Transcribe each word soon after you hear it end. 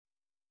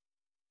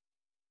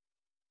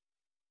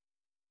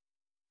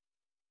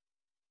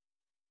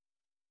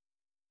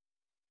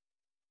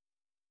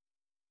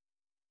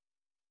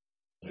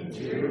and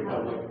to the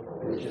republic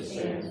for which it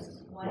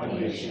stands, one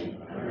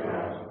nation, under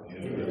God,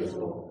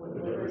 indivisible,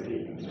 with liberty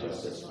and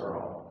justice for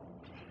all.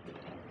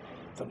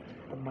 The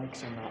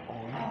mics are not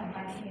on. Oh, I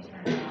see you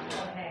turned it on.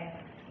 Okay.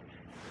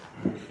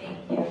 Thank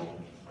you.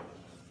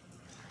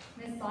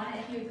 Ms.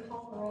 Sonnet, if you would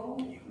call the roll.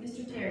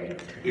 Mr. Terry.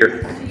 Here.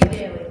 Mr.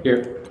 Daly.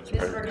 Here.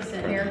 Ms.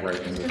 Ferguson. Here.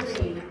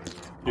 Mr. Reed.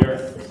 Here.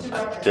 Mr.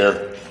 Rucker. Here.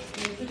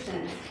 Mr.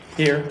 Sims.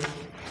 Here.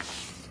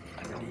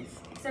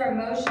 Is there a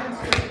motion to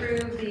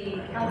approve the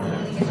council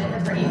meeting agenda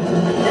for April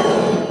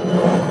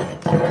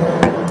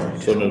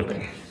 5th? So moved.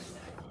 Is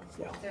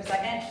there a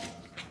second?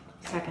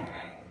 Second.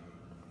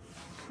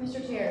 Mr.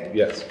 Terry.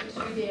 Yes.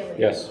 Mr. Daly.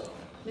 Yes.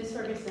 Ms.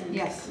 Ferguson.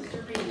 Yes.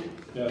 Mr. Reed.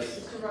 Yes.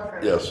 Mr. Rucker.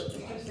 Yes.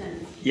 Mr.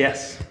 Sims.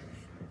 Yes.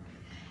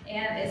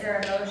 And is there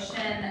a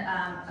motion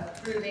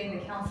approving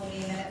the council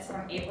meeting minutes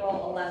from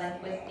April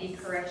 11th with the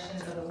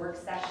corrections of the work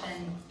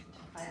session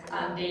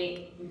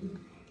date?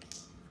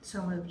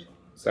 So moved.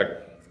 Second.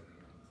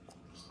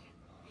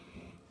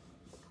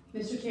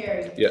 Mr.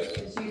 Terry. Yes.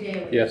 Mr.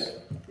 Daly. Yes.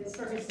 Ms.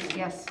 Ferguson.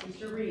 Yes.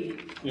 Mr.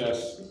 Reed.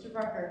 Yes. Mr.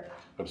 Rucker.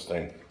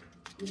 Abstain.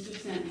 Mr.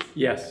 Sims.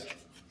 Yes.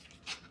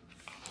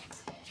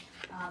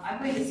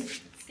 I'm going to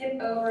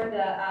skip over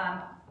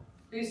the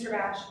booster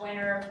batch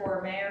winner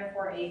for mayor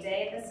for a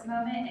day at this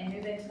moment and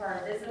move into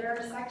our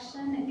visitor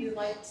section. If you'd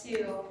like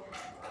to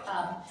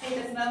take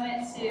this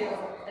moment to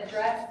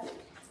address.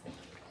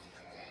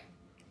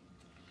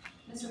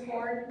 Mr.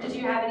 Ford, did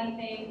you have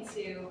anything that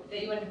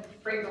you want to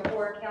bring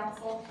before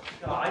council?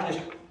 No, I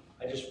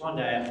just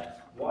wanted to ask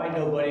why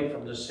nobody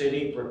from the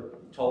city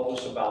told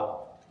us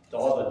about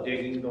all the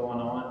digging going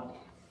on.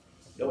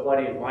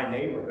 Nobody in my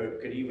neighborhood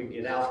could even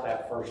get out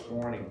that first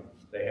morning.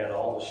 They had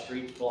all the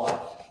streets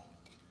blocked.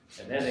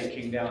 And then they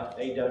came down,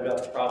 they dug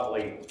up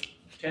probably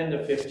 10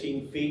 to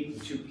 15 feet in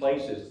two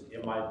places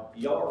in my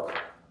yard.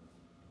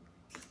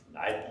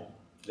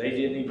 They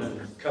didn't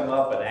even come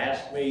up and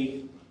ask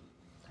me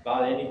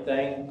about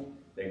anything.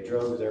 They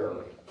drove their,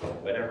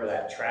 whatever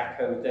that track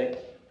hoe thing,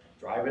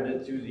 driving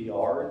it through the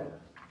yard.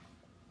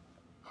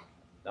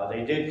 Now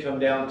they did come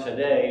down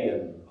today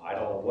and I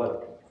don't know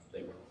what,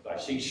 I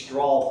see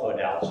straw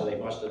put out, so they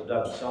must have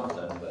done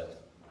something, but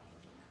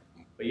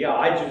yeah,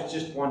 I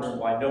just wondering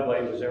why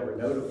nobody was ever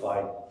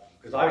notified.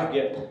 Because I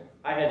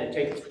had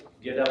to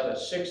get up at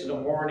 6 in the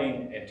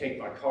morning and take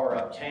my car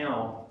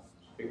uptown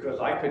because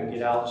I couldn't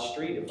get out of the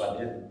street if I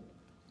didn't,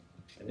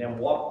 and then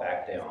walk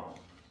back down.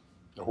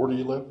 Where do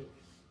you live?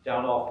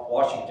 Down off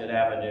Washington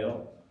Avenue.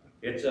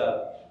 It's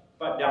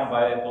about down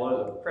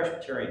below the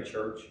Presbyterian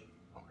Church.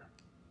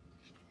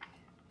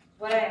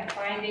 What I am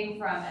finding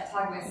from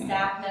talking with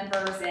staff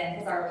members and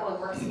because our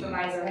public works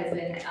supervisor has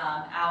been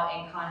out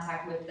in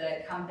contact with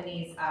the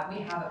companies,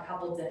 we have a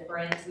couple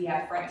different, we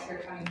have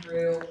Frontier coming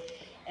through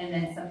and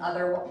then some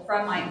other,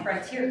 from my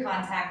Frontier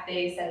contact,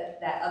 they said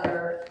that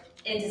other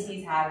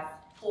entities have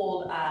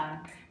pulled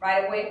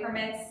right-of-way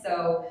permits,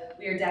 so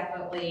we are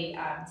definitely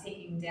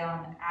taking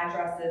down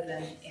addresses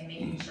and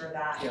making sure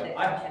that the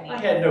company...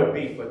 I had no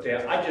beef with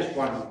them. I just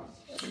wanted,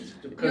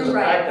 because You're the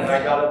fact right. that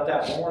I got up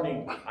that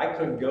morning, I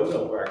couldn't go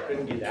nowhere. I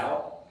couldn't get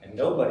out, and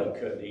nobody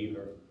could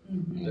either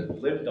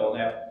that lived on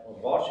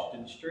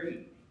Washington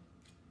Street.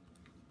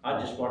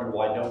 I just wondered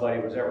why nobody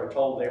was ever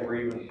told they were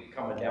even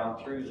coming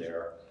down through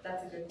there.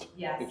 That's a good,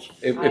 yes.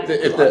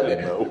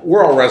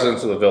 We're all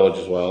residents of the village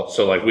as well,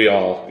 so like we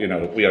all,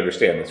 we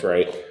understand this,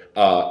 right?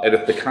 And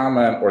if the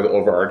comment or the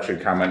overarching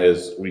comment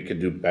is we could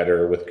do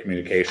better with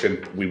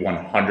communication, we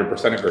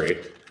 100% agree.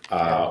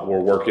 We're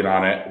working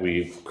on it.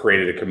 We've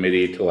created a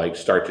committee to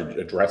start to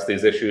address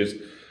these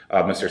issues.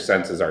 Mr.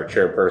 Sense is our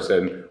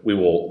chairperson. We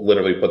will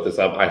literally put this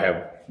up. I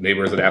have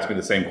neighbors that ask me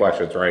the same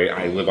questions, right?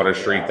 I live on a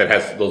street that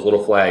has those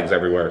little flags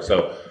everywhere.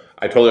 So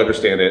I totally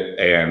understand it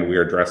and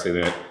we're addressing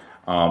it.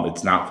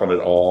 It's not fun at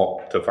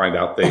all to find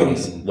out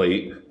things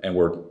late, and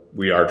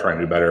we are trying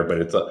to do better, but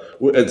it's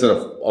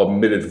an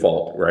omitted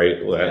fault, right?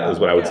 Is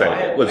what I would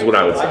say. That's what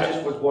I would say. I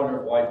just was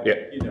wondering why,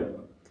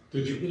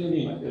 Did you get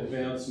any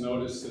advance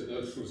notice that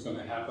this was going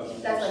to happen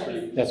on the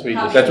street? That's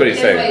what he's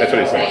saying. That's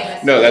what he's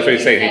saying. No, that's what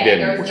he's saying. He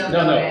didn't.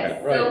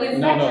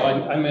 No,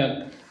 I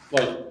meant,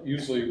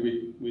 usually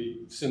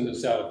we send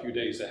this out a few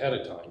days ahead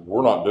of time.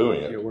 We're not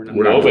doing it. We're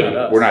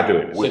not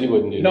doing it. City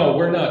wouldn't do that. No,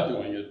 we're not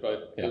doing it,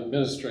 but the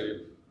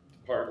administrative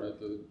department,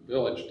 the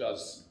village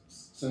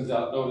sends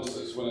out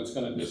notices when it's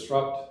going to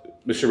disrupt.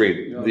 Mr.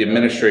 Reed, the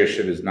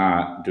administration is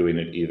not doing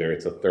it either.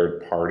 It's a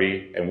third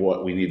party, and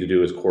what we need to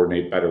do is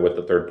coordinate better with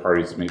the third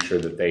parties to make sure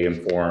that they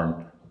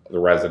inform the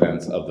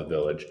residents of the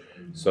village.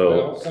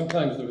 So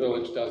sometimes the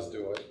village does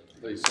do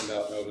it. They send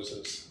out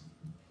notices.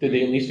 Did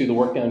they at least do the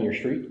work down your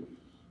street?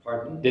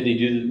 Pardon? Did they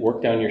do the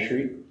work down your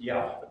street?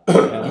 Yeah.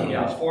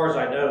 Yeah, as far as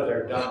I know,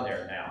 they're done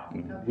there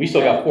now. We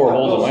still got 4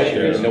 holes in my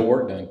street and no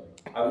work done.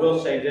 I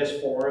will say this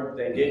for them,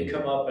 they did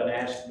come up and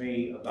ask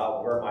me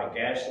about where my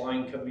gas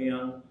line come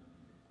in,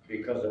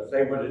 because if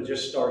they would have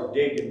just started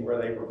digging where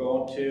they were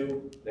going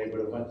to, they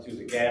would have went through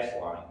the gas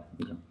line.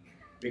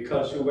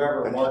 Because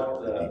whoever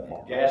marked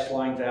the gas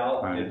lines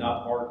out did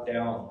not mark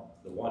down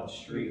the one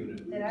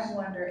street. Then I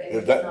wonder if Is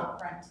it's that- not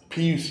fronting.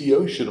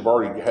 PUCO should have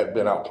already had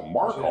been out to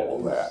mark all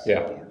of that.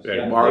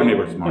 Yeah, our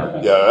neighbor's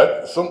smart. Yeah,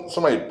 that,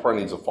 somebody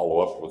probably needs to follow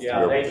up with Yeah,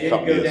 whoever they the did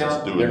company go is that's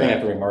down- doing They're gonna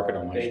have that. to remark it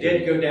on my They street.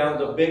 did go down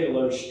to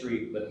Bigelow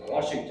Street, but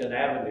Washington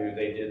Avenue,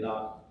 they didn't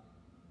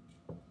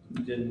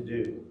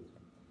do.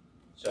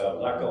 So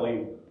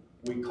luckily,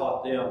 we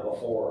caught them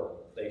before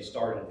they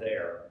started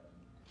there.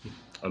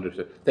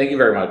 Understood. Thank you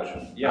very much.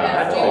 Yeah, Yes,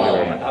 that's we all.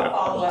 will much.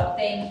 follow up.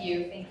 Thank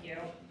you, thank you.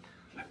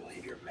 I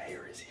believe your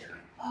mayor is here.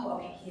 Oh,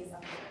 okay, he's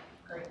up here.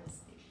 Great, thank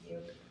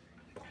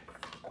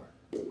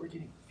you. We're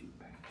getting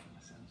feedback from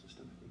the sound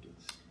system. I think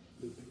it's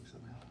looping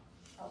somehow.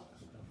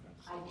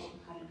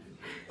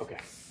 Okay.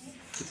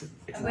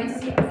 I'm going to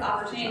take this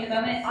opportunity in a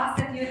moment.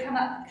 Austin, if you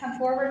would come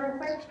forward real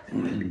quick.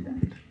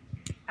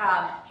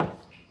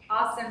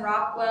 Austin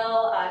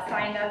Rockwell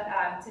signed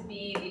up to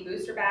be the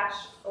Booster Bash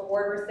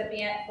Award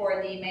recipient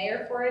for the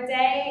mayor for a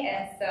day,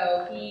 and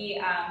so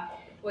he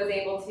was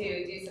able to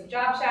do some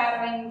job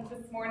shadowing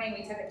this morning.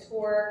 We took a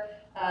tour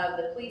of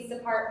the police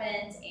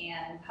department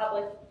and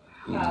public,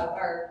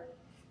 our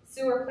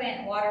sewer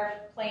plant, water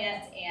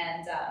plant,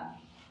 and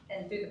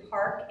through the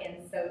park, and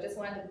so just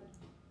wanted to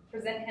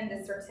present him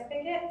the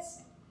certificate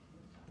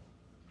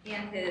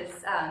and his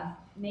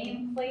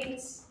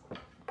nameplate.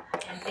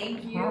 And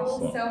thank you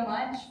Awesome. so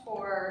much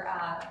for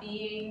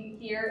being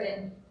here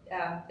and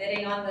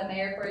bidding on the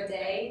mayor for a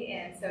day.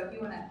 And so if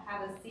you want to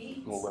have a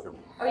seat. We'll let her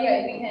Oh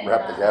yeah, we can.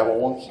 wrap the gavel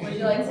once. Would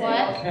you like to?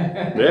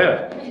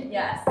 Yeah.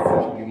 Yes. Give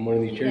them one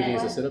of these chairs he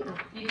has to sit up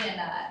in. You can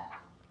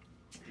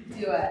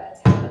do a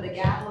tap of the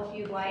gavel if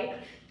you'd like.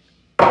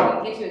 We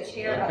can get you a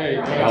chair up Okay,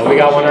 front. Oh, we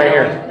got one right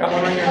here. Got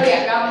one right Oh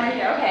yeah, got one right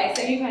here. Okay,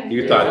 so you can.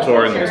 You thought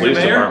touring the police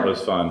Mayor? department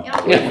was fun.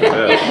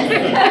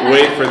 Yeah.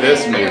 Wait for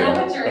this And We'll meeting.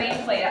 put your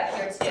nameplate up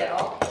here too.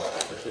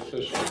 It's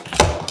official.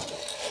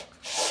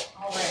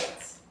 All right.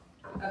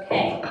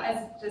 Okay, I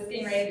was just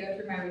getting ready to go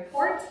through my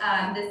report.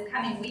 This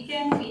coming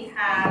weekend, we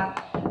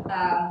have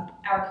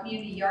our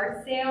community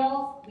yard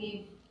sale.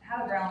 We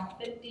have around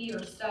 50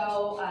 or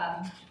so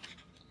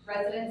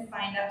residents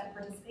signed up to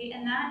participate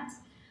in that.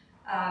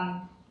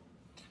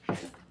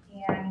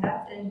 And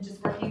that's been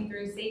just working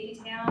through Safety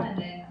Town and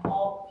then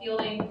all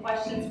fielding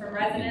questions from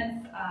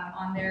residents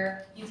on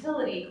their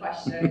utility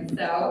questions.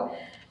 So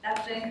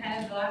that's been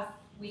kind of the last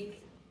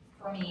week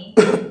for me.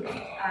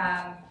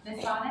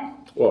 Ms. Sonnet?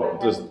 Well,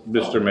 does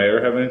Mr.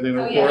 Mayor have anything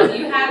to Oh, yeah, report? do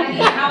you have any,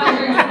 how was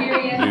your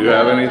experience? Do you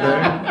have of, anything?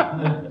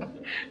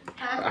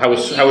 How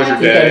was your You guys are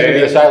the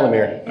day? asylum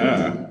here.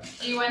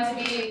 Do you want to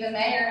be the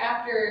mayor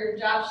after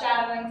job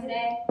shadowing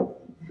today?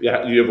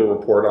 Yeah, you have a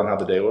report on how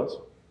the day was?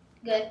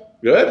 Good.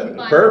 Good?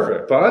 Fun.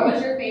 Perfect. What Fun?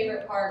 was your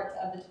favorite part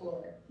of the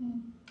tour?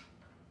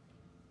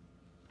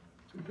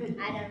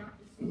 I don't know.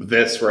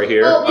 This right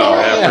here? Oh,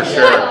 yeah, for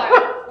sure.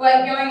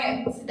 What, going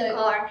into The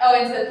car. Oh,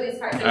 into the police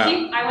car. So Ah.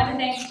 Chief, I want to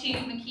thank Chief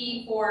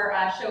McKee for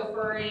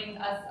chauffeuring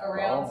us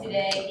around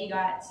today. He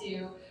got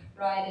to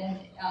ride in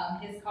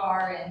his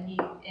car and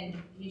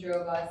he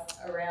drove us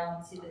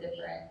around to the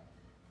different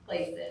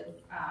places.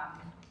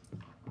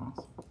 And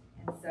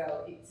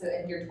so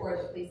in your tour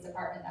of the police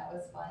department, that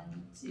was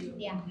fun too.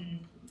 Yeah. Mhm.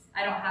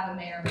 I don't have a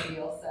mayor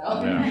mobile, so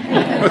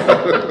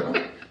Yeah.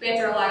 we have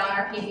to rely on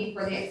our PD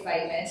for the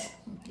excitement.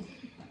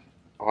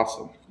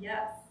 Awesome.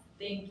 Yes,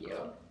 thank you.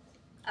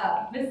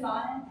 Ms.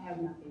 Sonnet? I have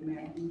nothing,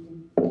 Mayor.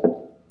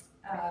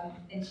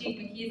 And Chief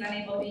McKee's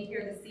unable to be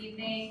here this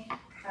evening.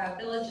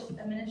 Village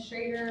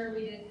Administrator,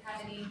 we didn't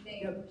have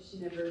anything. Nope, she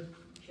never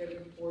showed a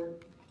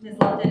report. Ms.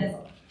 Lupton is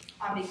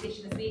on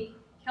vacation this week.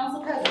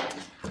 Council President.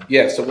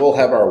 Yeah, so we'll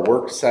have our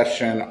work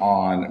session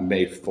on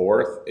May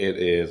 4th. It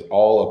is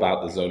all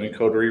about the zoning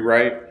code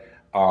rewrite.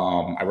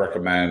 I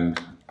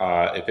recommend,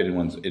 if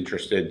anyone's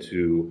interested,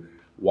 to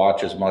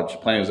watch as much.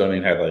 Planning and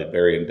Zoning had a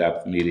very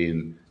in-depth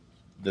meeting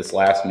this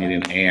last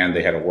meeting, and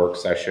they had a work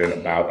session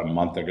about a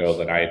month ago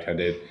that I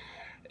attended.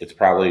 It's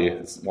probably,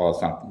 well,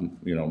 it's not,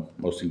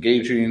 most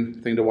engaging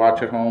thing to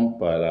watch at home,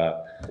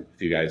 but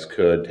if you guys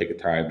could take a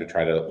time to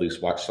try to at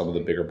least watch some of the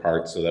bigger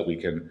parts so that we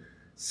can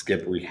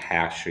skip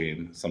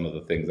rehashing some of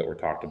the things that were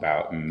talked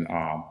about. And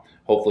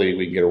hopefully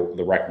we can get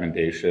the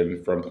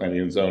recommendation from Planning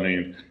and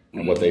Zoning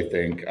and what they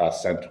think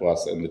sent to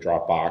us in the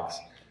Dropbox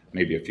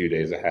maybe a few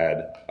days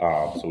ahead,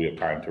 so we have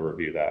time to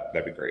review that.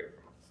 That'd be great.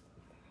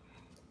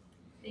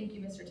 Thank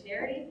you, Mr.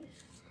 Terry.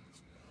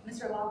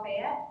 Mr.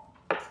 Lafayette.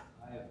 I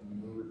have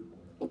no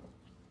report.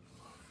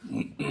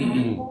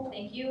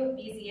 Thank you.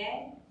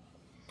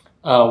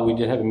 BZA. We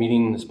did have a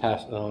meeting this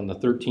past, on the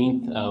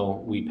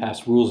 13th. We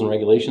passed rules and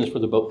regulations for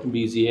the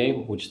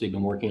BZA, which they've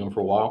been working on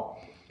for a while.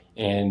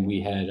 And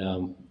we had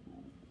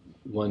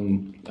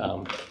one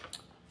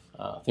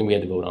thing we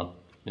had to vote on,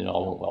 and it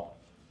all went well.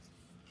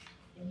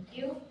 Thank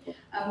you.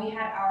 We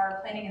had our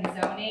planning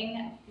and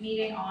zoning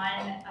meeting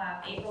on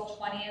April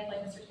 20th,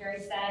 like Mr. Terry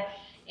said,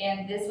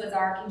 and this was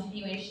our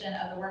continuation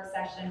of the work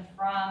session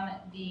from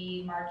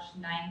the March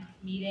 9th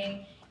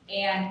meeting.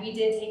 And we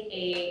did take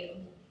a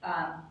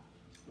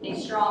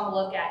strong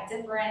look at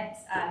different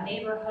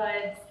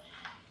neighborhoods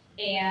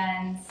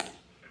and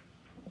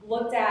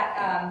looked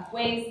at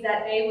ways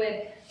that they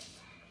would,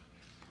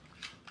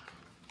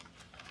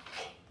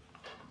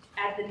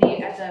 at the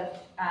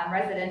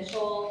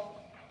residential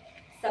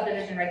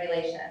subdivision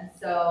regulations.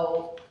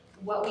 So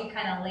what we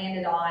kind of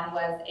landed on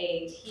was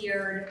a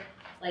tiered,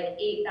 like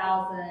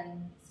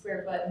 8,000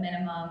 square foot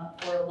minimum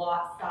for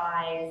lot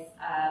size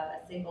of a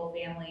single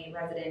family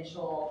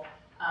residential,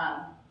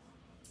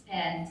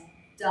 and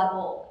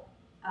double,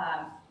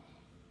 trying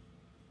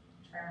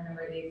to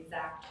remember the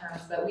exact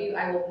terms, but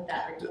I will put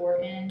that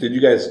report in. Did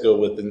you guys go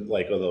with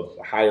a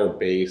higher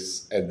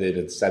base and then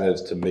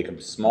incentives to make them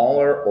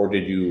smaller, or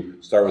did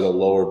you start with a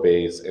lower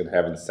base and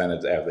have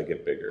incentives as they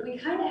get bigger? We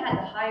kind of had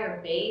the higher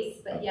base,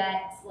 but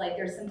yet, like,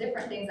 there's some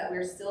different things that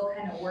we're still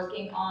kind of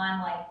working on,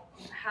 like,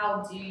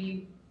 how do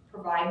you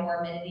provide more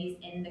amenities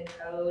in the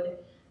code?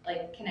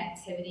 Like,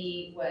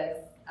 connectivity was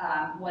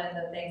one of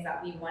the things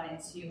that we wanted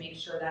to make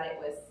sure that it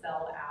was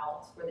spelled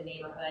out for the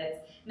neighborhoods.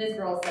 Ms.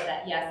 Burrell said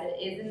that yes, it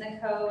is in the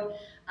code,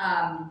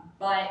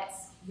 but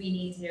we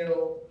need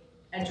to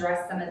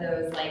address some of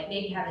those, like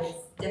maybe have a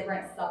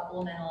different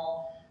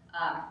supplemental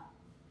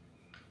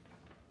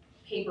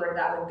paper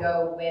that would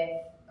go with,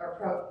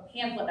 or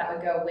pamphlet that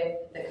would go with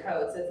the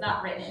code. So it's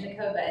not written in the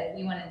code, but if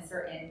we wanted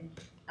certain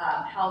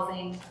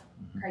housing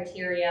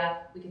criteria,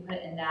 we can put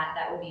it in that.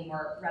 That would be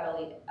more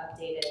readily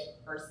updated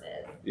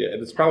versus. Yeah, and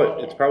it's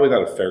probably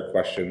not a fair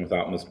question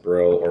without Ms.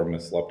 Brill or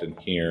Ms. Lupton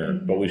here,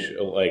 but we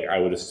should, like, I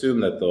would assume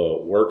that the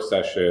work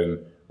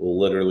session will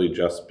literally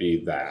just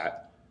be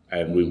that,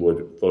 and we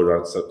would vote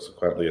on it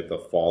subsequently at the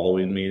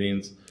following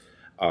meetings.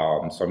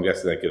 So I'm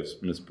guessing that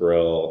gives Ms.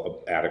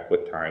 Brill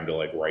adequate time to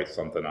like write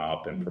something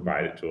up and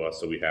provide it to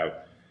us, so we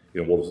have,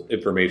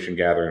 information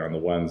gathering on the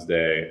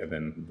Wednesday and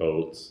then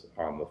votes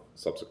on the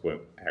subsequent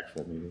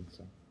actual meeting.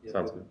 So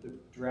sounds good. The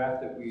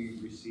draft that we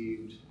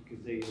received,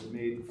 because they had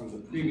made from the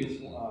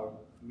previous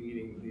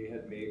meeting, they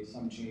had made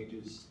some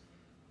changes.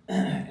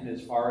 And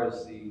as far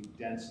as the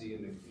density or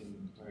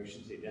I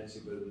shouldn't say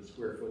density, but the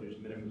square footage,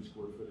 minimum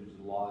square footage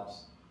of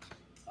lots,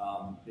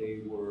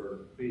 they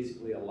were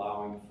basically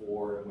allowing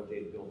for, and what they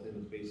had built in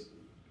is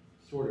basically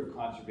sort of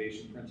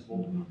conservation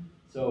principle.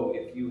 So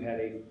if you had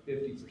a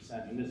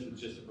 50%, and this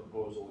was just a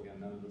proposal, again,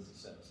 none of this is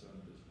set in stone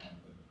at this point,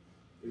 but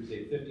it was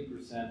a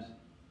 50%,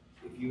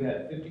 if you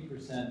had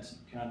 50%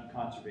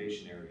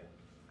 conservation area,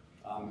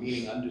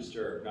 meaning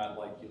undisturbed, not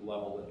like you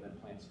level it and then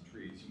plant some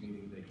trees,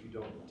 meaning that you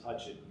don't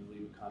touch it and you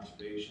leave it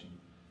conservation,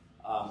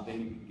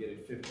 then you can get a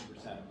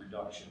 50%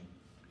 reduction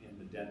in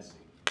the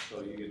density.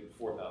 So you get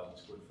 4,000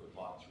 square foot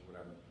lots or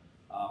whatever.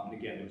 And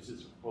again, it was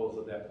just a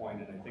proposal at that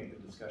point, and I think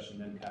the discussion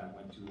then kind of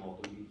went to, well,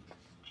 do we,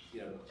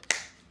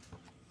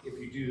 if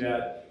you do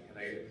that, and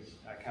I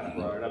kind of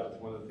brought it up,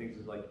 it's one of the things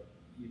is like,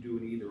 you do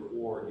an either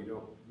or, and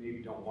you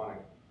maybe don't want to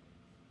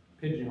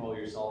pigeonhole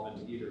yourself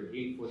into either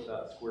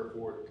 8,000 square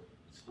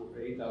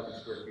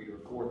feet or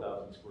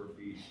 4,000 square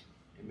feet,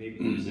 and maybe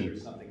consider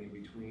something in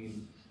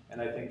between.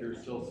 And I think there's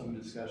still some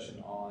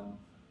discussion on,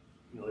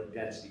 like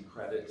density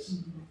credits.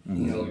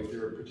 If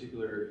there are a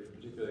particular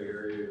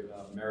area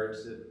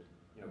merits it,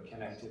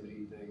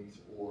 connectivity things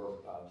or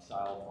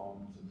style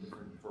phones and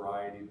different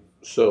variety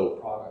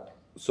of product.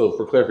 So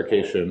for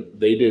clarification,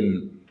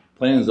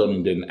 planning and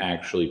zoning didn't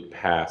actually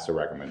pass a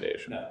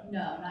recommendation. No,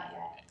 not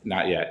yet.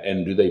 Not yet.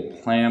 And do they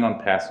plan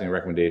on passing a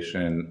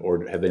recommendation,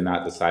 or have they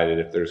not decided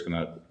if there's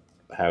going to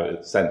have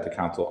it sent to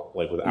council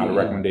like without a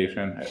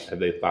recommendation? Have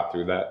they thought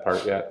through that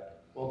part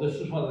yet? Well, this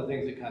is one of the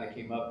things that kind of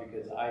came up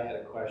because I had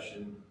a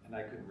question and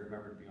I couldn't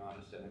remember, to be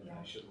honest, and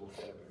I should have looked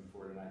at it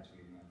before tonight's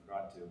meeting. I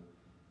forgot to.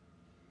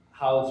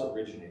 How it's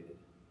originated.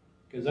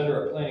 Because under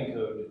our planning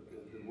code,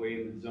 the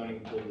way the zoning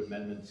code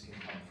amendments can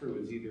come through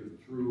is either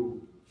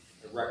through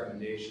a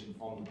recommendation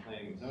from the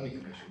Planning and Zoning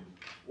Commission,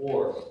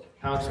 or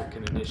council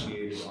can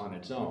initiate it on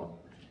its own.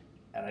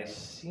 And I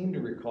seem to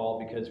recall,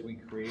 because we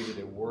created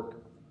a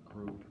work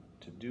group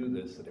to do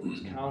this, that it was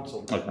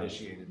council that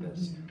initiated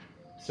this.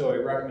 So a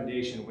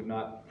recommendation would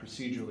not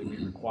procedurally be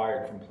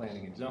required from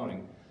planning and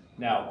zoning.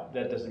 Now,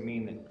 that doesn't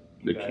mean that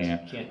you guys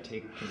can't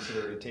take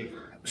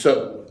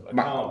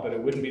account, but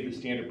it wouldn't be the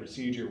standard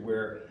procedure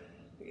where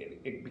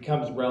it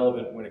becomes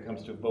relevant when it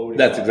comes to voting.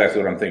 That's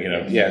exactly what I'm thinking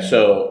of. Yeah,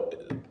 so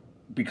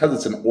because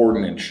it's an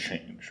ordinance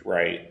change,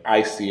 right,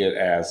 I see it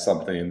as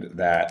something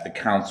that the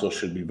council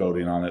should be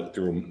voting on it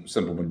through a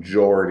simple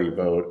majority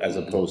vote, as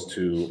opposed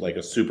to like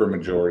a super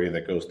majority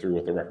that goes through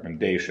with the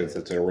recommendations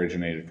that's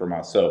originated from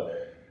us. So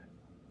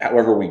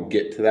however we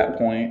get to that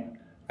point,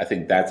 I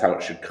think that's how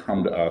it should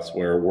come to us,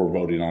 where we're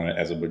voting on it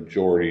as a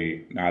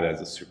majority, not as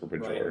a super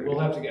majority. Right.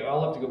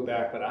 I'll have to go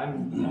back, but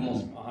I'm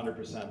almost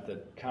 100%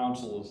 that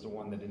council is the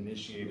one that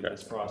initiated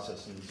this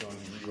process in the zoning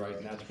rewrite,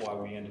 and that's why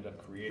we ended up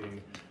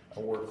creating a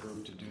work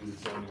group to do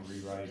the zoning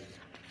rewrite.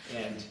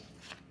 And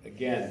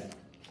again,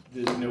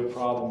 there's no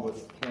problem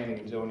with planning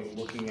and zoning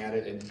looking at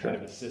it and kind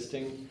of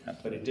assisting,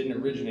 but it didn't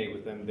originate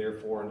with them.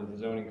 Therefore, under the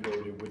zoning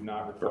code, it would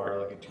not require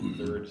like a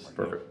 2/3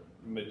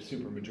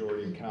 super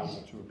majority of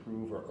council to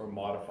approve or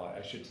modify.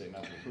 I should say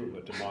not to approve,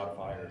 but to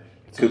modify or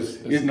So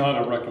it's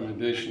not a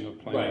recommendation of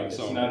planning Right, and it's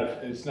zoning.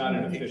 it's not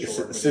an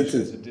official Since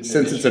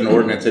recommendation. it's an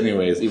ordinance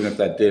anyways, even if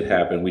that did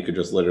happen, we could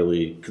just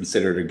literally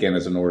consider it again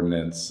as an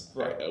ordinance.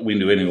 Right. We can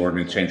do any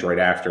ordinance change right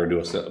after and do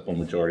a simple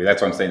majority.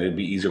 That's what I'm saying. It'd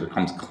be easier if it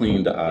comes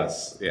clean to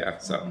us. Yeah.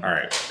 So all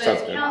right, sounds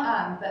But good.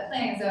 but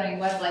planning and zoning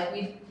was like,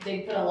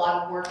 they put a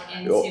lot of work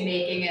into Yep.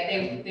 making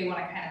it, they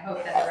wanna kind of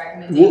hope that the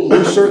recommendation.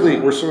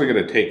 We're certainly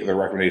going to take the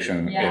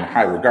recommendation in Yeah.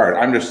 high regard.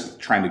 I'm just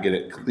trying to get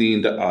it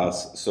clean to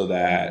us so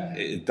that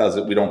it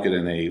doesn't. We don't get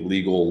in a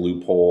legal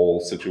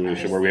loophole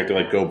situation where we have to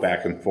like go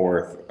back and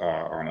forth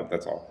on it.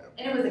 That's all.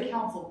 And it was a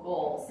council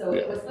goal, so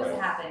it was supposed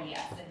to happen,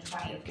 yes, in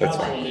Council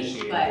 2020,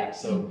 initiated but. it,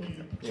 so,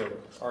 you know,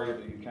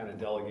 arguably you kind of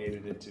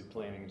delegated it to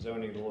planning and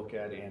zoning to look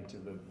at and to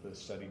the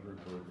study group,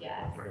 or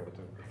Yeah. I forget what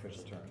the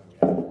official term that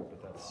we have for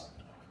it, but that's.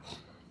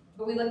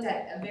 But we looked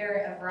at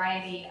a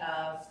variety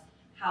of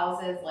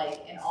houses,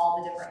 like in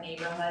all the different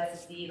neighborhoods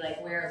to see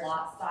like where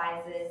lot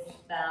sizes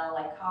fell,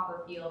 like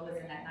Copperfield was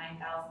in that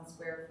 9,000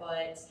 square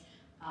foot.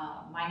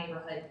 My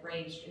neighborhood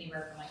ranged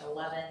anywhere from like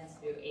 11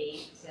 to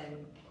 8,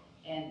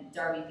 and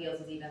Darby Fields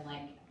was even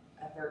like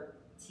a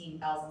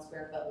 13,000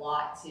 square foot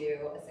lot to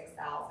a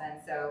 6,000.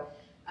 So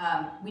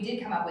we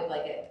did come up with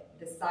like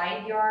the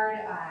side yard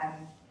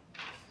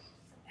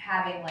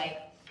having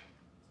like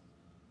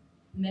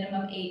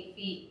minimum 8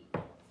 feet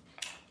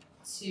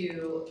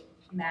to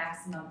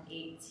maximum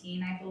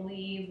 18, I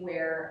believe,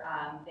 where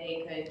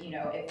they could, you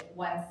know, if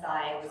one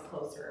side was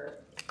closer,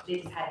 they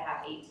just had to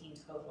have 18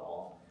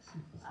 total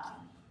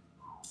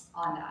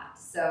on that.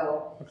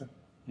 So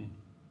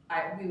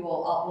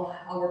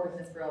I'll work with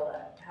Ms. Brill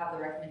to have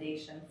the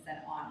recommendation sent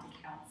on to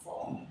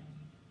council.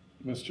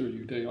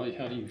 Mr. Udaly,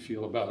 how do you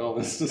feel about all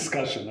this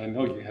discussion? I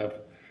know you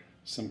have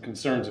some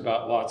concerns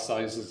about lot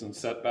sizes and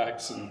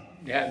setbacks and.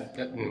 Yeah,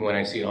 when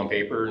I see it on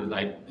paper, and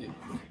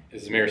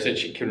as the mayor said,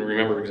 she couldn't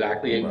remember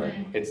exactly.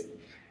 It's,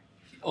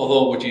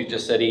 although what you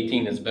just said,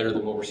 18 is better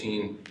than what we're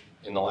seeing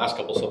in the last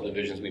couple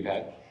subdivisions we've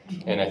had.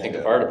 And I think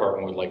the fire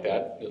department would like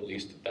that, at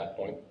least at that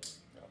point.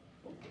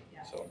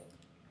 Yeah. So,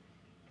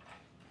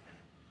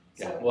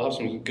 yeah, we'll have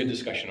some good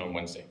discussion on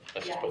Wednesday.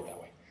 Let's just put it Yes.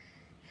 that way.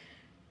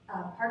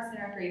 Parks and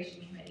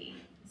Recreation Committee,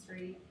 Mr.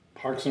 Reed.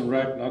 Parks and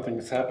Rec,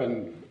 nothing's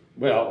happened,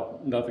 well,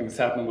 nothing's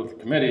happened with the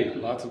committee.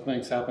 Lots of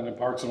things happen in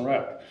Parks and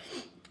Rec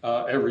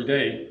every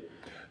day.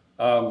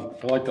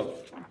 I'd like to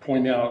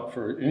point out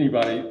for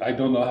anybody, I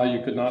don't know how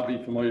you could not be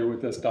familiar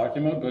with this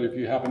document, but if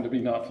you happen to be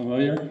not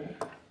familiar,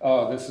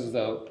 this is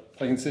the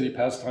Plain City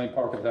Pastime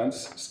Park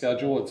events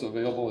schedule. It's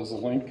available as a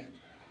link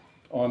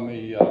on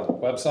the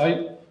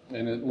website,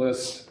 and it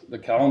lists the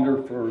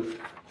calendar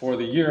for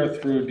the year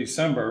through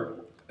December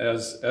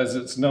as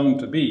it's known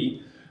to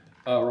be.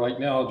 Right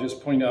now, I'll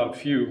just point out a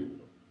few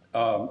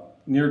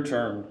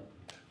near-term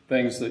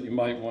things that you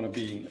might want to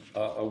be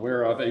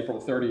aware of.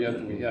 April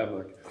 30th, we have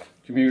a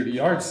community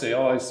yard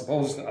sale. I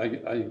suppose,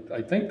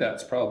 I think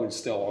that's probably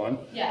still on.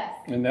 Yes.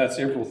 And that's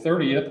April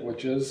 30th,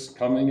 which is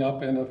coming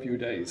up in a few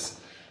days.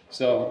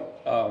 So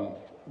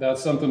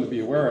that's something to be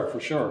aware of for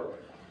sure.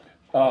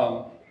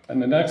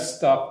 And the next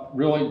stuff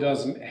really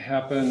doesn't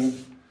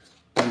happen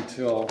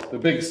until, the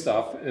big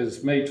stuff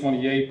is May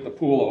 28th, the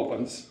pool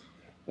opens.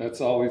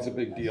 That's always a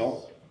big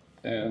deal.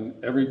 And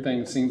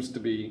everything seems to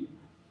be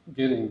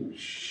getting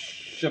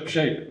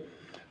ship-shape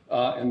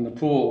in the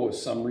pool with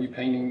some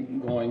repainting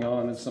going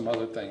on and some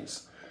other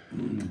things.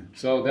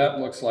 So that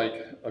looks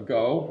like a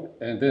go.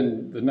 And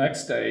then the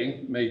next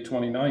day, May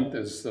 29th,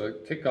 is the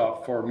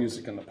kickoff for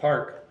Music in the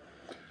Park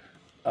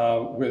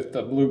with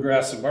the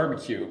Bluegrass and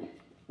Barbecue,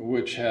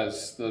 which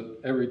has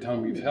every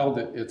time we've held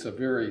it, it's a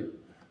very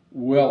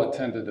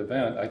well-attended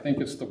event. I think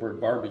it's the word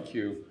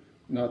barbecue,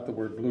 not the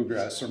word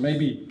bluegrass, or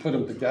maybe put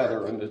them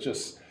together and it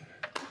just,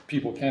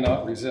 people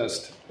cannot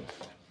resist.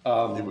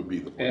 It would be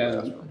the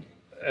bluegrass. And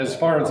as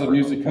far as the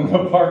Music in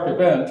the Park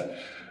event,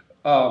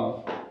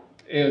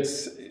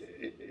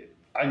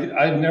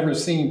 I've never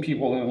seen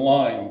people in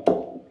line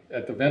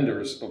at the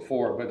vendors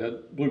before, but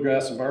at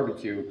Bluegrass and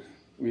Barbecue,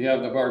 we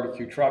have the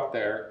barbecue truck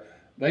there.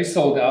 They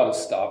sold out of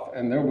stuff,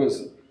 and there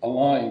was a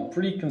line,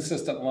 pretty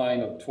consistent line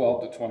of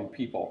 12 to 20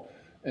 people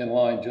in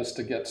line just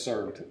to get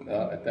served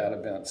at that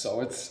event.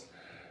 So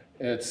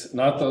it's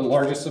not the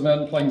largest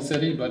event in Plain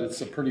City, but it's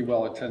a pretty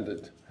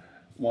well-attended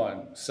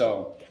one.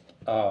 So,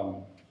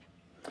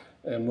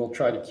 and we'll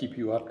try to keep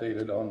you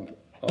updated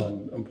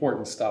on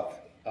important stuff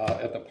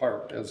at the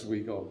park as we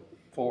go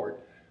forward.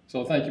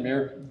 So thank you,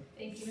 Mayor.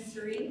 Thank you,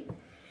 Mr. Reed.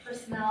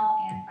 Personnel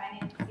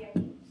and Finance,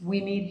 yeah. We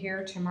meet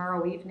here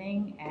tomorrow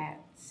evening at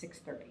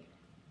 6:30.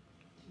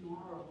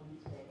 Tomorrow,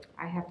 Wednesday.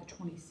 I have the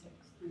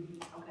 26th,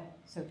 Okay,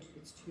 so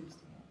it's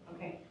Tuesday.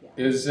 okay.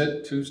 Is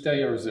it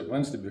Tuesday or is it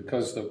Wednesday?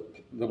 Because the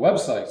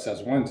website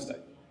says Wednesday.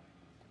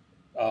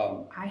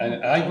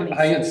 And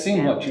I had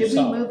seen what you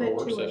saw. Did we move it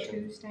for to work a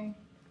session. Tuesday?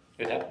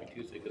 It'd have to be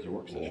Tuesday because their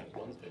work session is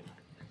Wednesday.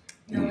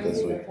 No,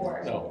 it's the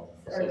fourth, No.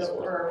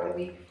 or a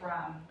week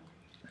from.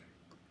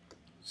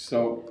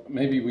 So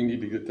maybe we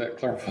need to get that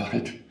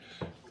clarified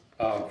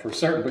for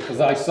certain, because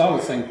I saw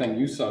the same thing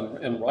you saw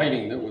in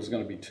writing that was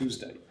going to be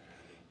Tuesday.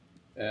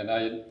 And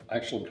I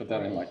actually put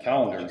that in my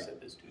calendar.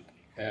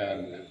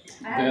 And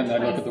I have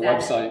then I look at the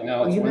 27th. website,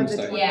 now it's You have the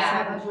Wednesday. 27th?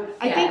 Yeah.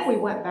 I think Yes. we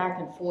went back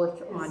and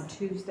forth on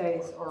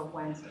Tuesdays or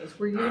Wednesdays.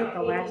 Were you at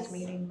the last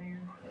meeting, Mayor?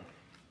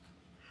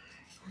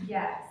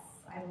 Yes,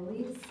 I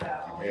believe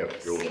so. May have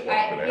to go with what's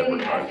I been think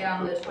we have advertised.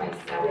 down the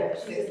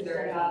 27th,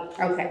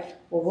 6:30. Okay,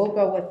 well, we'll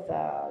go with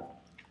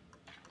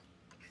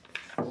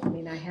I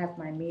mean, I have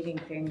my meeting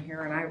thing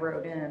here and I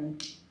wrote in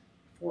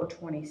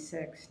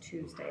 4/26,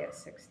 Tuesday at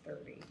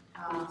 6:30.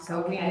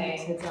 So we need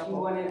to If you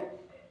double. want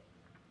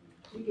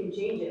to, you can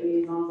change it, I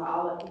mean, as long as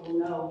I'll let people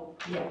know,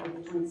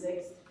 on the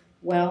 26th,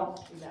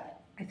 Well, is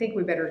that, I think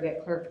we better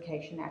get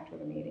clarification after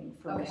the meeting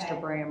for Okay. Mr.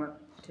 Brammer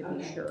to be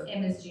Okay. sure.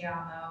 And Ms.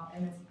 Giamo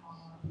and Ms.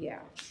 Palmer. Yeah,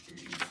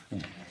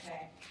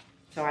 Okay.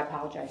 so I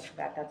apologize for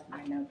that. That's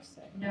my notes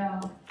say. No.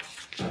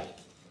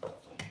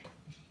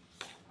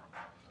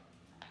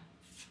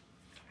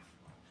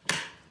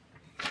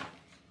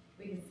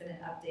 We can send an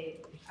update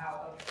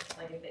out of,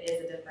 like, if it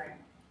is a different,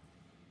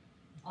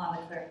 on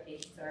the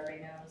clarification, so everybody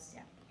knows.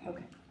 Yeah. Okay.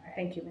 All right.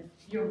 Thank you, Ms.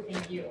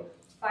 Thank you.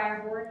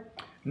 Fire board,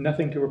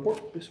 Nothing to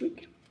report this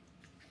week.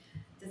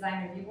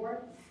 design review board,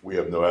 We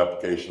have no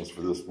applications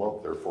for this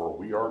month, therefore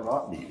we are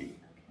not meeting.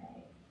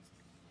 okay.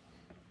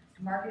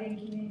 Marketing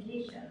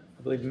communications,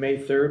 I believe May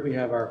 3rd, we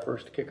have our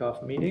first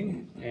kickoff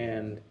meeting,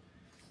 and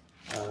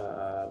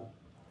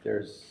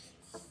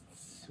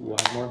we'll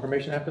have more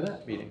information after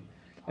that meeting.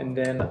 And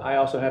then I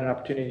also had an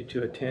opportunity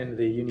to attend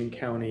the Union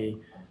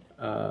County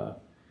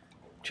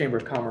Chamber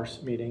of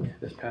Commerce meeting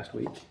this past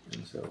week,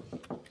 and so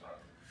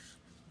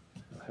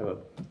I have a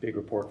big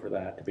report for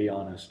that, to be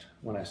honest.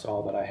 When I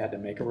saw that I had to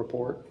make a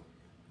report,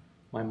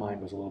 my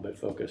mind was a little bit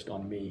focused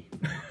on me.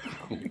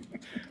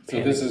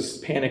 So this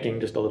is Panicking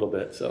just a little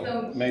bit, so.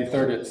 so, May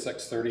 3rd at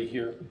 6:30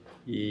 here.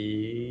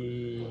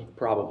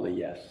 Probably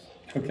yes.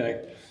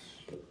 Okay.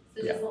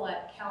 so just to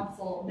let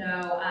council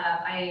know,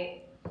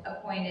 I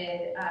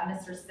appointed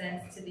Mr.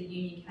 Sins to the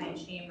Union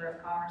County Chamber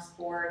of Commerce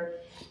Board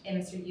and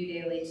Mr.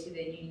 Udaly to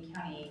the Union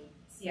County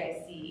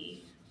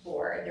CIC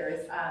Board. There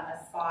was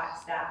a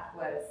spot that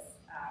was,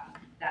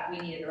 that we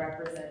needed a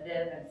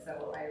representative, and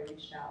so I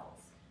reached out.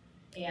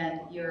 And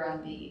you're on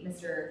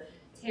Mr.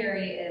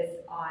 Terry is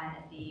on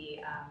the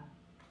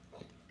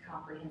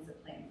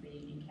comprehensive plan for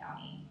Union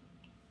County.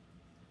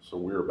 So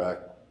we're back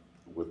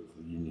with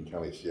the Union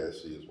County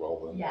CIC as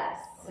well then? Yes,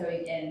 so,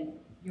 and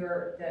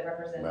you're the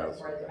representative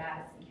for Madison. the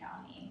Madison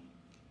County.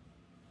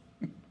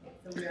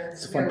 So we're.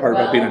 It's the fun we're part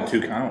about being in well-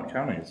 two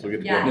counties. We get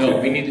to Yeah. go.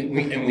 No, we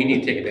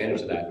need to take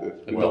advantage of that,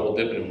 of double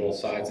dipping on both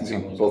sides and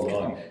seeing what's going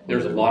on.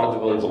 There's a lot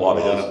of There's development a lot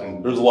of going on history, up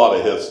in- there's a lot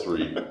of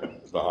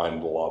history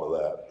behind a lot of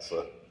that,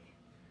 so.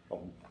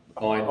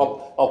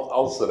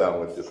 I'll sit down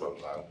with you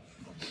sometime.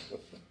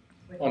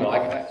 Oh, no, I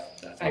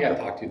got to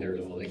talk to you there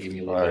as well. They gave me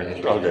a little bit of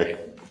history. Okay.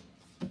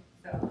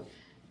 So,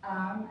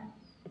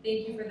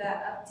 thank you for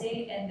that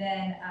update, and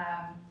then,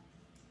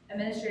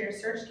 Administrator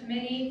Search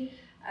Committee,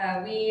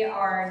 we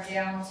are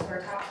down to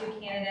our top 2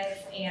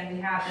 candidates, and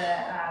we have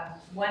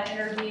the, one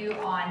interview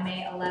on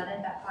May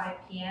 11th at 5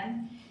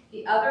 p.m.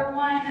 The other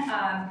one,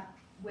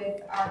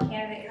 with our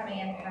candidate coming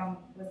in from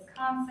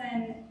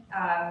Wisconsin,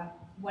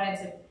 wanted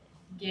to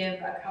give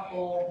a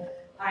couple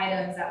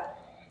items that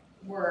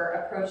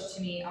were approached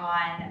to me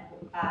on,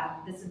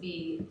 this would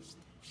be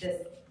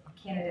this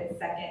candidate's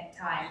second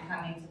time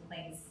coming to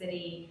Plain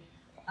City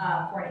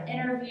for an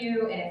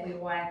interview, and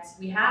if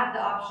we have the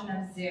option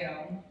of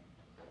Zoom,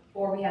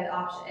 or we have the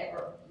option,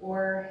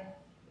 or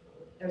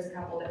there's a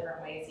couple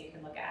different ways you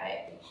can look at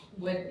it.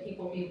 Would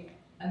people be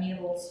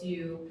amenable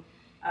to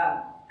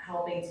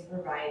helping to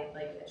provide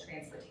like a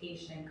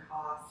transportation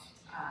cost,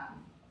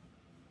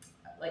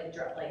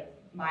 like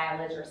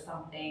mileage or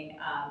something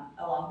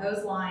along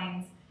those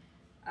lines,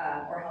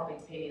 or helping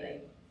to pay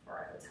like for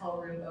a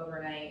hotel room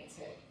overnight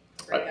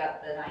to break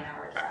up the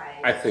 9-hour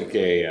drive? I think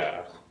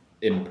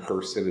in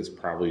person is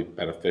probably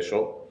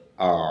beneficial.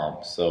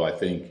 So I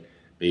think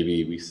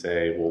maybe we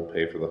say we'll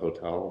pay for the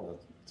hotel.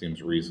 That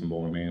seems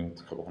reasonable to me.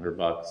 It's a couple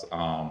 $100.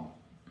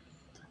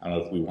 I don't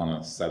know if we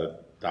want to set a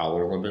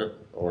dollar limit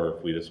or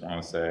if we just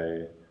want to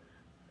say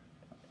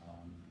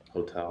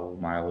hotel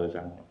mileage.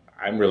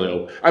 I'm really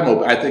open. I'm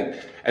open. I think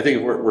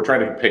if we're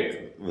trying to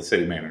pick the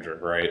city manager,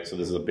 right? So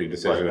this is a big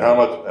decision.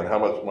 Right, how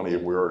much money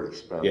have we already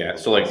spent? Yeah,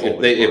 so like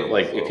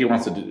if he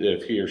wants to do,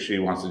 if he or she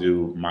wants to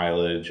do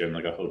mileage and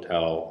like a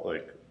hotel,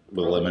 like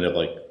with a limit of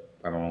like,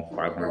 I don't know,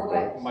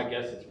 $500. My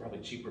guess is probably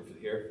cheaper for the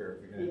airfare,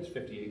 if you're gonna, it's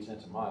 58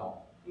 cents a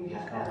mile.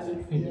 Yeah.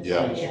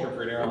 It's cheaper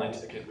for an airline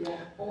ticket.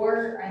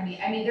 Or, I mean,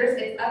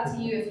 it's up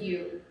to you if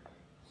you,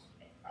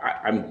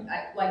 I'm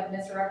like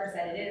Mr. Rucker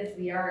said,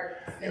 we are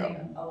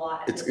spending a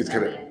lot. it's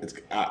kind of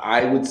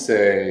I would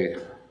say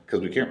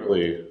because we can't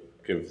really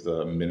give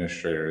the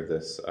administrator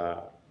this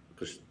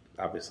because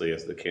obviously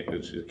as the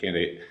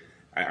candidate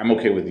I'm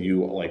okay with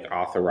you like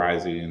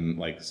authorizing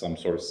like some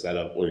sort of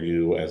setup where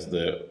you as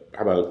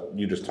how about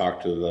you just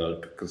talk to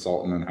the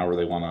consultant and however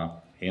they want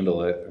to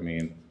handle it. I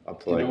mean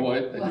up to like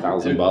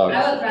 $1,000.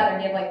 I would rather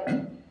give like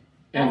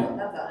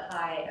that's a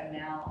high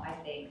amount, I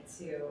think,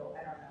 too.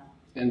 I don't know.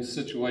 in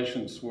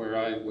situations where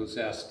I was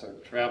asked to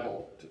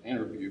travel to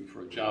interview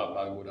for a job,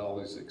 I would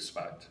always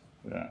expect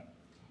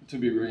to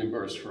be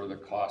reimbursed for the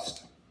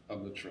cost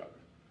of the trip.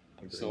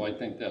 So I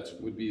think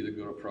would be the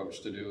good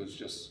approach to do, is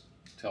just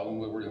tell them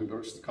we'll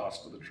reimburse the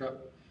cost of the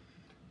trip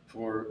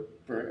for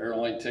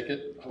airline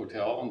ticket,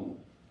 hotel,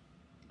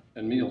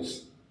 and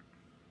meals.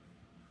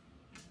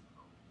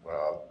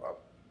 Well,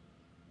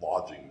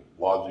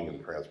 lodging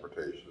and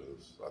transportation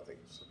is, I think,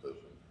 sufficient.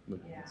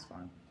 That's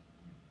fine.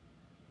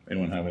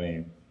 Anyone have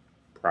any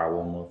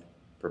problem with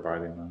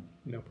providing that?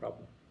 No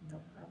problem. No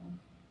problem.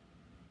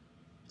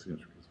 Seems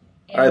reasonable.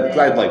 And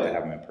I'd like to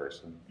have them in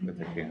person if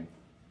they can.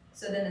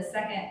 So then the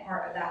second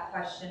part of that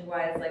question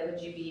was, like, would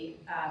you be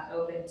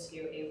open to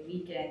a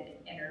weekend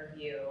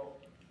interview?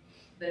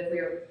 But if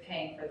we were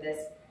paying for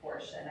this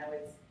portion, I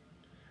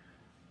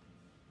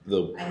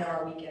know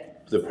our weekend.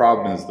 The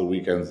problem is the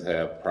weekends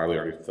have probably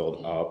already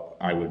filled up.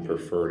 I would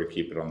prefer to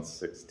keep it on the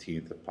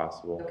 16th if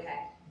possible.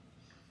 Okay.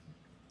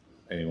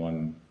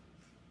 Anyone?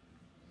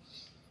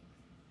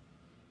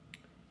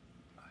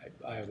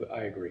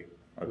 I agree.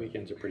 Our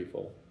weekends are pretty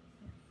full.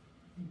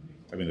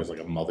 I mean, there's like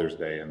a Mother's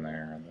Day in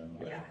there, and then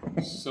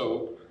Yeah.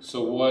 So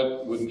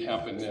what would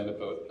happen then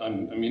about,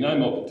 I'm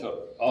open to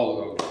all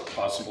of the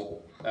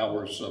possible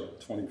hours of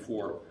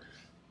 24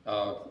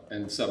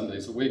 and 7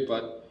 days a week,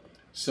 but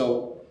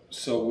so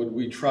would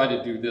we try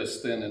to do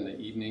this then in the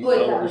evening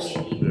hours?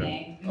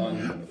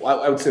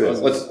 Well, I would say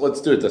this.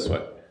 Let's do it this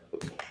way.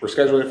 We're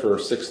scheduling for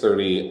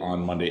 6:30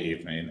 on Monday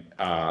evening,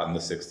 on the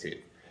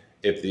 16th.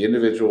 If the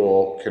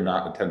individual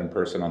cannot attend in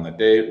person on the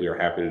day, we are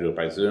happy to do it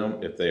by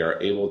Zoom. If they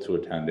are able to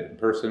attend in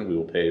person, we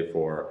will pay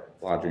for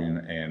lodging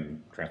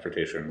and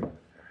transportation.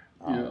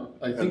 Yeah,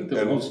 I think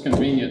the most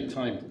convenient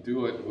time to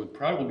do it would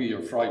probably be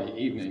a Friday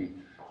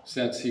evening,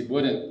 since he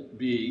wouldn't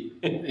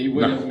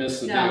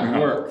miss a day of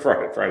work.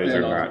 Fridays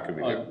are not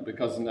convenient.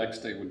 Because the next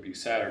day would be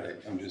Saturday,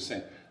 I'm just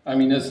saying. I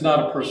mean, it's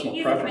not a personal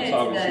preference,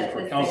 obviously,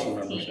 for council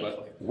members,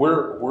 but.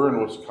 We're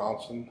in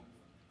Wisconsin.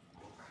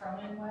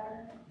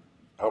 Cronenweiler?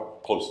 How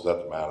close is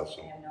that to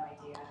Madison? I have no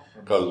idea.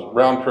 Because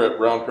round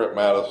trip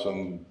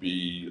Madison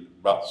be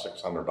about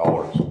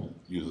 $600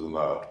 using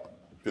a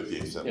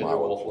 58-cent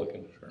mileage.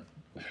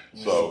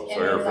 So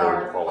airfare is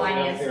probably.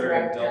 Finance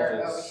director,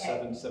 Delta is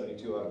okay.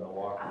 $772 out of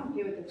Milwaukee. I'm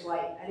okay with the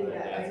flight. I think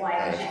that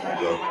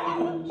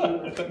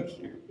Yeah. Thank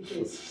you.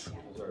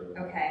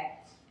 Okay.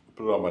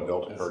 Put it on my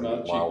Delta card,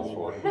 get miles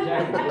for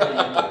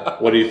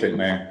it. What do you think,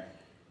 Mayor?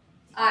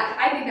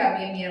 I think that would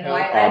be amenable. Oh,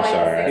 I'm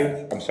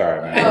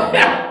sorry, man. Oh,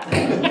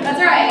 that's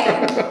all right.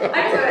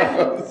 I'm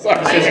good.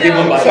 Sorry. Give him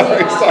a mic.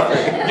 Sorry.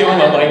 Give him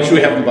a mic. Should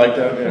we have him mic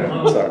down?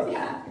 Yeah. Sorry.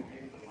 Yeah.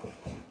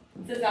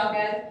 Does this sound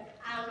good?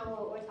 I don't know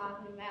what we're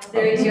talking about.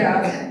 There you go.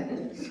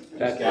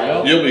 That's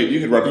You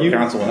could run for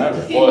council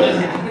whenever.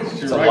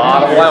 It's a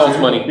lot of allowance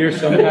money. You're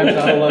sometimes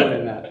not alone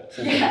in that.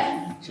 Yes.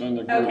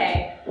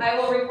 Okay, I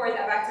will report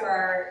that back to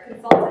our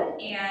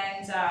consultant,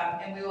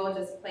 and we will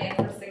just plan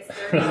for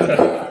 6:30.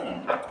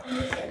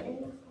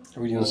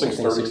 Are we doing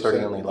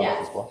 6:30 on the 11th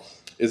Yes. as well?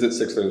 Is it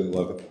 6:30 on the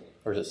 11th?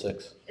 Or is it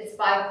 6? It's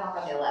 5 o'clock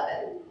on the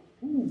 11th.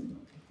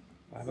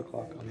 5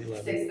 o'clock on the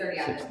 11th. 6:30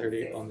 on the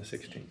 6:30 on the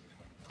 16th.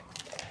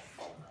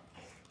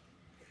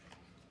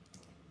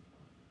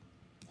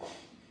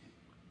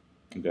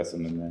 I'm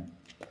guessing in there.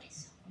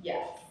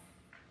 Yes.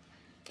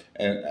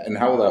 And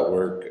how will that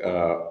work?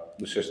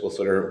 Mr.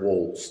 Solicitor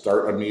will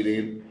start a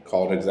meeting,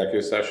 call an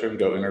executive session,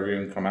 go interview,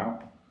 and come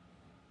out?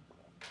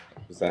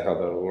 Is that how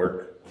that will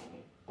work,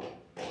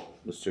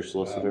 Mr.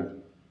 Solicitor?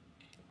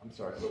 I'm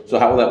sorry. So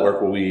how will that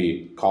work? Will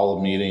we call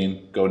a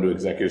meeting, go into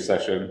executive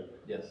session,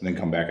 Yes. and then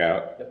come back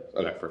out? Yep.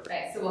 Okay, perfect.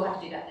 Right, so we'll have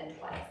to do that then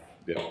twice.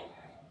 Yeah.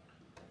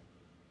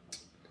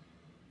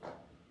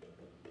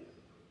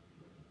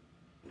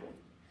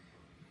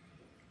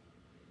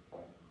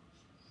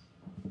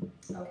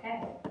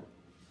 Okay.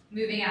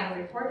 Moving out of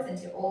reports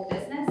into old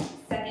business,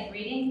 second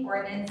reading,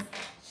 ordinance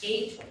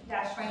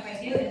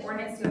 8-2022, an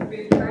ordinance to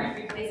approve current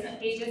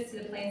replacement pages to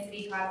the Plain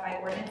City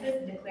codified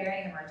ordinances and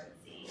declaring an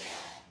emergency.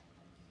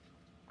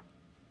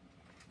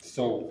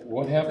 So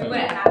what We happened?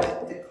 wouldn't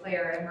have to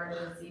declare an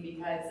emergency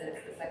because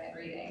it's the second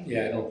reading.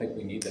 Yeah, I don't think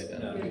we need that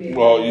now.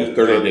 Well, use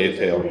 30-day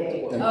tail.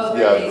 Oh,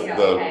 Yeah, 30 days ago,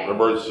 the okay.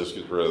 emergency just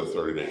gets rid of the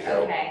 30-day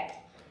tail. Okay.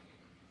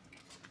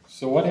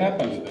 So what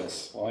happened to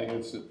this? Why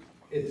is it?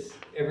 It's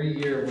every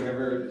year,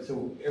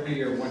 every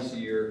year, once a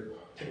year,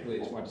 typically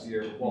it's once a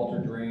year, Walter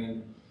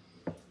Drain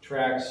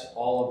tracks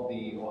all of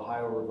the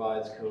Ohio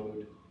Revised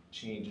Code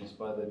changes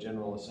by the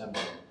General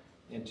Assembly.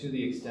 And to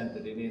the extent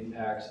that it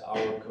impacts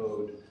our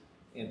code,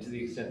 and to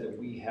the extent that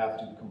we have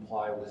to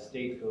comply with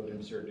state code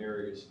in certain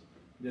areas,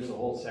 there's a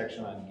whole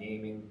section on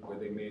gaming where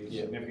they made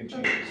significant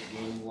changes to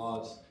gaming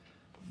laws.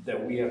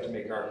 that we have to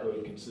make our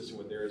code consistent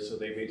with theirs, so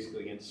they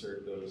basically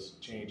insert those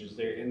changes.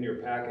 They're in your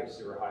package,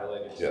 there were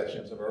highlighted Yes.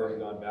 sections. I've already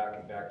gone back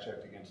and back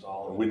checked against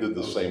all of them. We did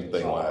the same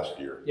thing last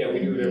year. Yeah, we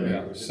do it every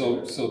Yeah, year.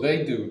 so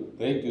they do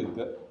the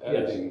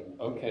editing,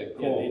 okay,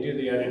 Yeah, they cool. do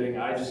the editing.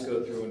 I just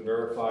go through and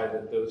verify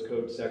that those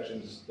code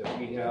sections that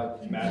we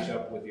have match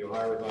up with the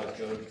Ohio Revised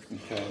Code.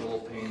 Okay. A little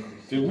pain.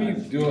 Did we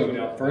do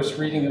a first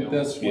reading of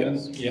this? When?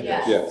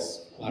 Yes.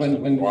 Yes, When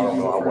did we Well, I don't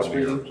do know, I the first wasn't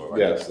here, reading? so I-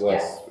 yes,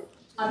 let's,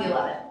 On the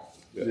 11th.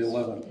 The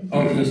 11th.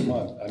 Oh, this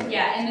month.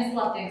 Yeah, and Ms.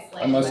 Lupton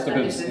explained. I must have been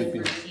what that is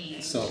sleeping,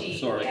 routine. so, She-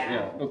 sorry,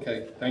 yeah,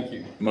 okay, thank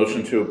you.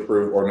 motion to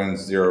approve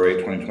ordinance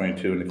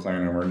 08-2022 and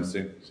declaring an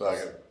emergency.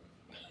 Second.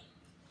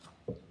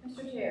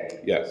 Mr. Terry?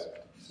 Yes.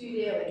 Mr.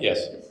 Daly?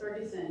 Yes. Ms.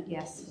 Ferguson?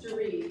 Yes. Mr.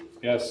 Reed?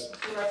 Yes,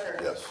 Mr. Rucker?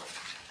 Yes.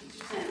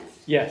 Mr. Sins?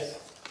 Yes.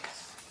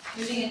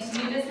 Moving into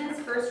new business,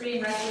 first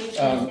reading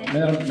resolution.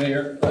 Madam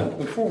Mayor,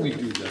 before we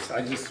do this,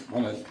 I just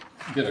want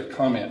to get a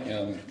comment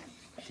in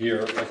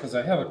here, because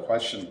I have a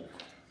question.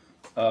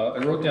 I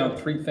wrote down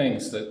 3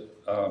 things that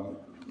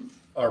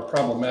are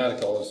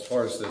problematical as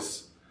far as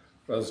this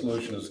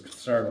resolution is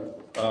concerned.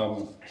 The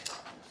motion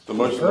that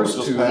we First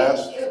just two-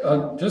 passed,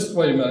 Just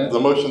wait a minute. the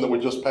motion that we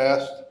just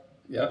passed,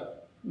 Yeah,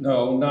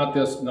 no, not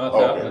this, not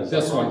Okay. that one,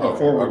 this one, Okay,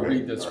 before we okay,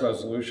 read this all right.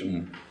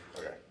 resolution.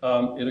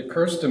 Okay. It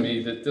occurs to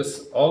me that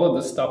all of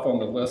the stuff on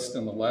the list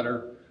in the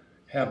letter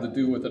have to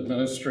do with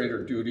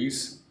administrator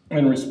duties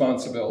and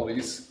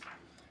responsibilities.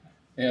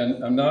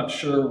 And I'm not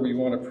sure we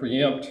want to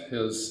preempt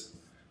his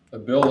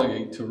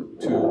ability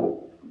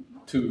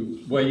to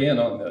weigh in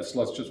on this.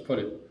 Let's just put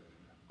it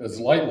as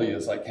lightly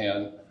as I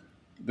can,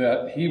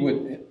 that he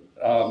would,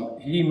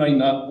 he may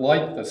not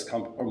like this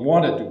company or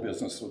want to do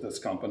business with this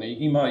company.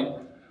 He might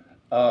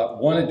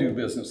want to do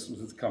business with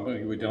this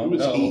company, we don't Who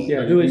is know. he?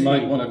 Yeah, who He is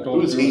might he? want to go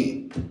Who is through.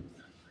 he?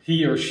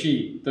 He or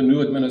she, the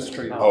new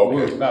administrator Oh,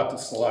 we're okay. about to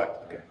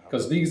select.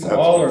 Because these That's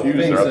all are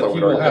confusing. things I that thought he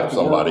we'd will already have have to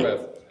work somebody.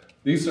 with.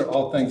 These are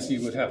all things he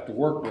would have to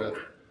work with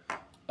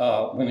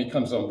when he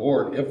comes on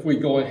board, if we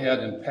go ahead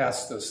and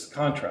pass this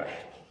contract.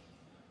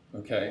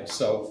 Okay,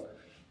 so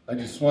I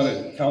just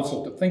wanted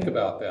council to think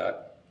about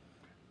that.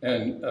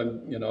 And,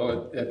 you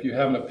know, if you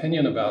have an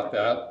opinion about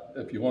that,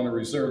 if you want to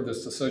reserve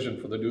this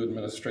decision for the new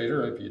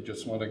administrator, if you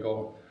just want to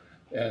go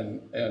and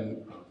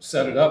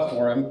set it up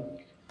for him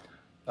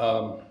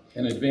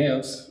in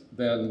advance,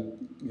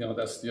 then, you know,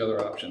 that's the other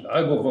option.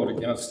 I will vote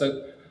against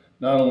it,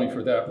 not only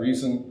for that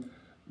reason,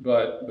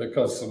 but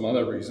because some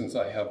other reasons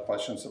I have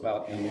questions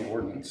about in the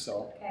ordinance,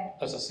 so. Okay.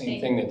 That's the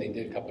same thing that they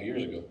did a couple of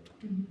years ago.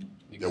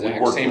 The Yeah, we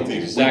exact worked same- with these,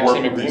 we exact worked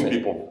same with these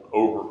agreement. people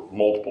over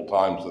multiple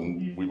times,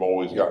 and we've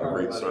always gotten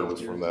great service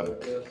from them.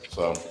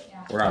 So,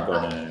 We're not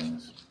voting on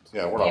this.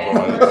 yeah, we're not Yeah.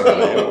 doing anything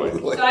today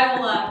anyway. So I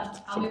will,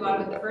 I'll move on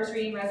with the first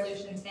reading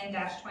resolution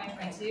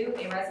 10-2022,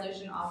 a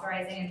resolution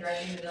authorizing and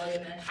directing the village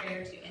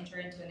administrator to enter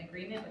into an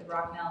agreement with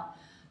Rocknell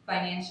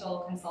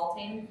Financial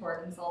Consulting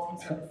for consulting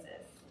services.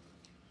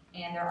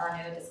 And there are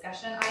no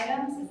discussion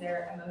items. Is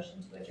there a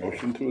motion to adjourn?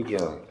 Motion to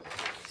adjourn.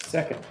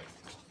 Second.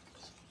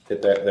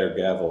 Hit that there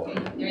gavel.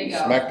 There you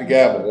go. Smack the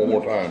gavel one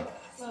more time.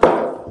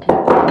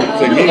 Oh,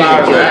 Say meeting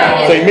yeah.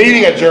 adjourned. Say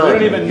meeting I adjourned.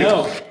 don't even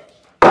know.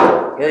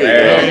 There you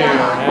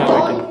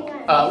go.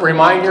 Yeah.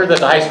 Reminder that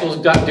the high school's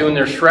doing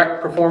their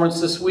Shrek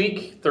performance this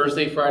week,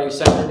 Thursday, Friday,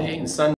 Saturday, and Sunday.